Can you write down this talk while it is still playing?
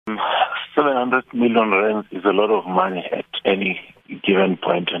700 million rand is a lot of money at any given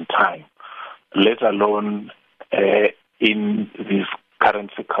point in time, let alone in these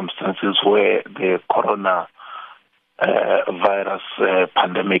current circumstances where the corona virus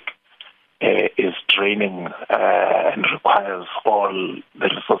pandemic is draining and requires all the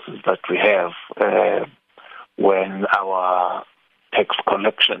resources that we have when our tax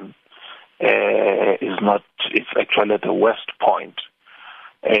collection it's actually at the worst point.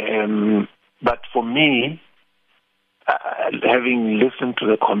 But for me, having listened to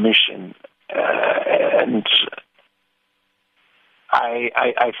the commission, and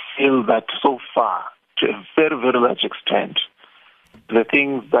I feel that so far, to a very, very large extent, the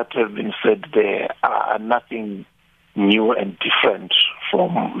things that have been said there are nothing new and different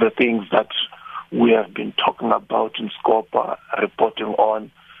from the things that we have been talking about in Scopa, reporting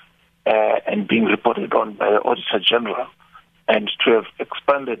on, and being reported on by the Auditor General. And to have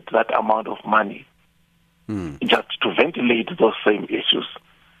expended that amount of money just to ventilate those same issues,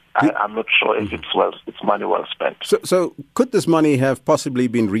 I'm not sure if it's money well spent. So could this money have possibly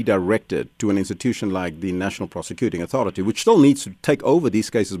been redirected to an institution like the National Prosecuting Authority, which still needs to take over these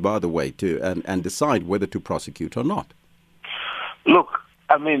cases, by the way, and decide whether to prosecute or not? Look,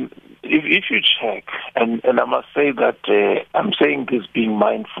 I mean, if you check, and I must say that I'm saying this being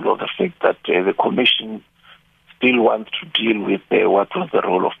mindful of the fact that the Commission still wants to deal with what was the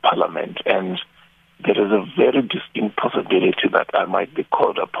role of Parliament, and there is a very distinct possibility that I might be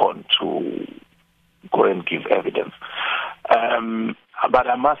called upon to go and give evidence. But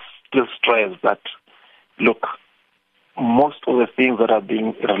I must still stress that, look, most of the things that are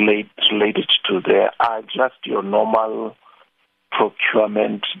being related to there are just your normal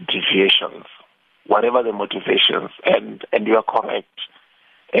procurement deviations, whatever the motivations, and you are correct.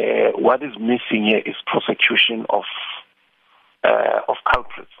 What is missing here is prosecution of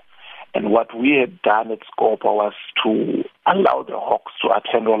culprits. And what we had done at Scopa was to allow the Hawks to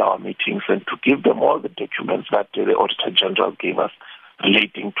attend all our meetings and to give them all the documents that the Auditor General gave us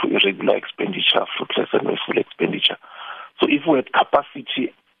relating to irregular expenditure, fruitless and wasteful expenditure. So if we had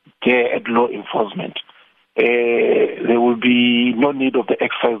capacity there at law enforcement, there will be no need of the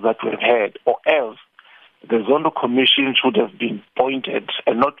exercise that we've had, or else the Zondo Commission should have been appointed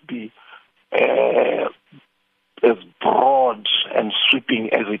and not be as broad and sweeping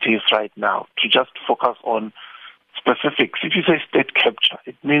as it is right now, to just focus on specifics. If you say state capture,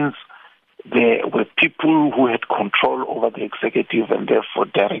 it means there were people who had control over the executive and therefore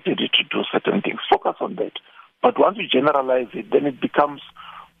directed it to do certain things. Focus on that. But once you generalize it, then it becomes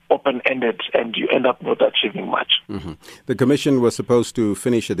open-ended and you end up not achieving much. Mm-hmm. The Commission was supposed to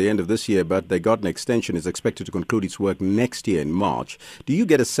finish at the end of this year, but they got an extension. It's expected to conclude its work next year in March. Do you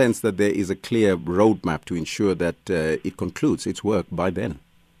get a sense that there is a clear roadmap to ensure that it concludes its work by then?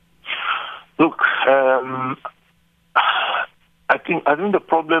 Look, I think the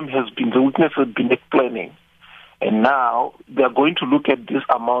problem has been, the weakness has been explaining. And now they are going to look at this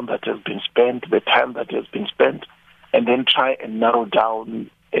amount that has been spent, the time that has been spent, and then try and narrow down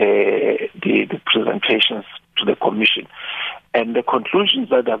the presentations to the Commission. And the conclusions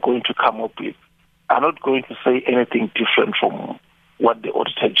that they're going to come up with are not going to say anything different from what the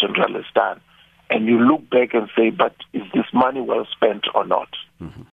Auditor General has done. And you look back and say, but is this money well spent or not? Mm-hmm.